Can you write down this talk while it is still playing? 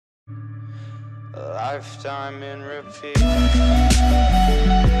a lifetime in repeat.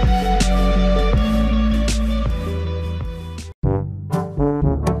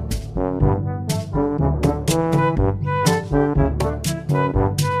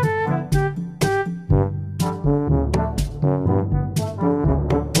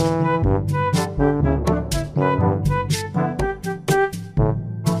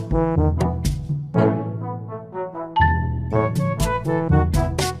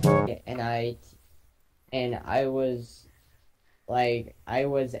 And I was like, I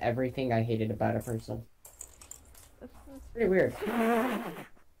was everything I hated about a person. That's pretty weird. Was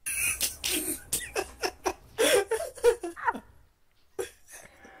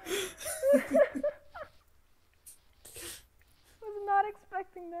not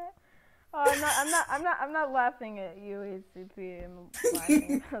expecting that. I'm not laughing at you, ACP. I'm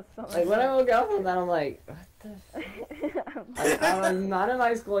laughing at something. Like, when I woke up from that, I'm like, what the fuck? I was not in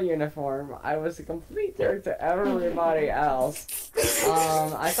my school uniform. I was a complete jerk to everybody else.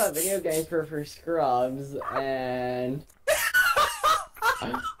 I thought video games were for scrubs, and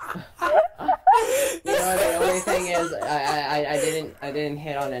you know, the only thing is, I didn't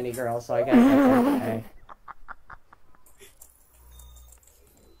hit on any girls, so I guess that's okay.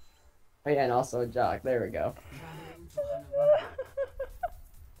 Oh yeah, and also a jock. There we go.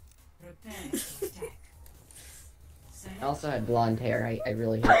 I also had blonde hair. I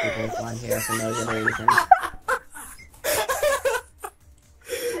really hate people with blonde hair for no good reason.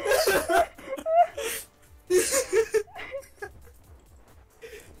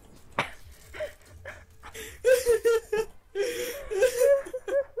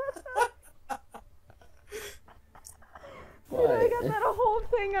 Dude, I got that whole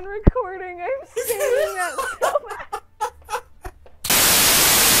thing on recording. I'm saying that so bad.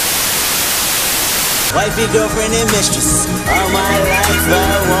 Wifey, girlfriend, and mistress. All my life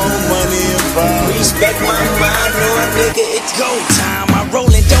I want money and power. Respect my mind, no nigga, it's go time. I roll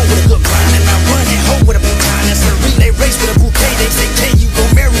it down with a good grind, and I run it hoe with a baton. That's a relay race with a bouquet. They say, can you go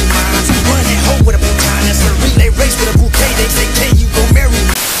marry mine? Run it hoe with a baton. That's a relay race with a bouquet. They say, can you go marry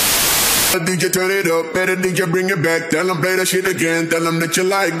mine? DJ turn it up, better DJ bring it back. Tell them play that shit again, tell them that you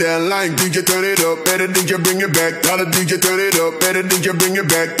like that. Like DJ turn it up, better DJ bring it back. Tell the DJ turn it up, better DJ bring it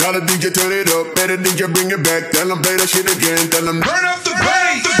back. Tell the DJ turn it up, better DJ bring it back. Tell them play that shit again, tell them turn up the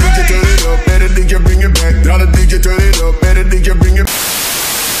bass. DJ turn it up, better DJ bring it back. Tell the DJ turn it up, better DJ bring it back.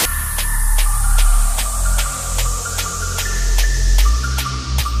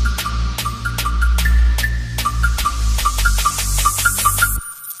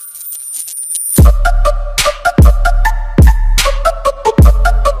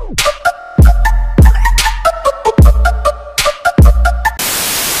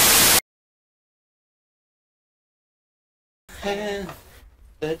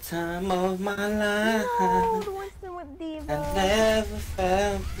 The time of my life. No, the one with D.va. I never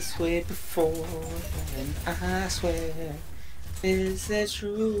felt this way before, and I swear this is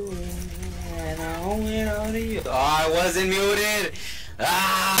true, and I owe it all to you. Oh, I wasn't muted.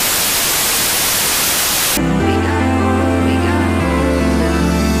 Ah!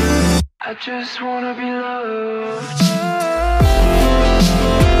 I just wanna be loved.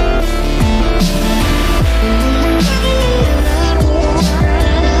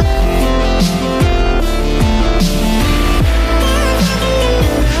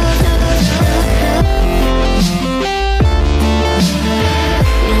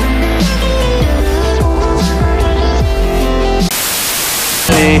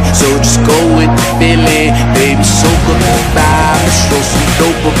 So just go with the feeling, baby, soak up the vibe. Show some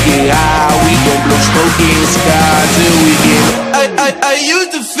dope up, get high. We gon' blow smoke in the sky till we get I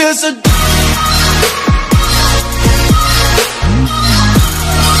used to feel so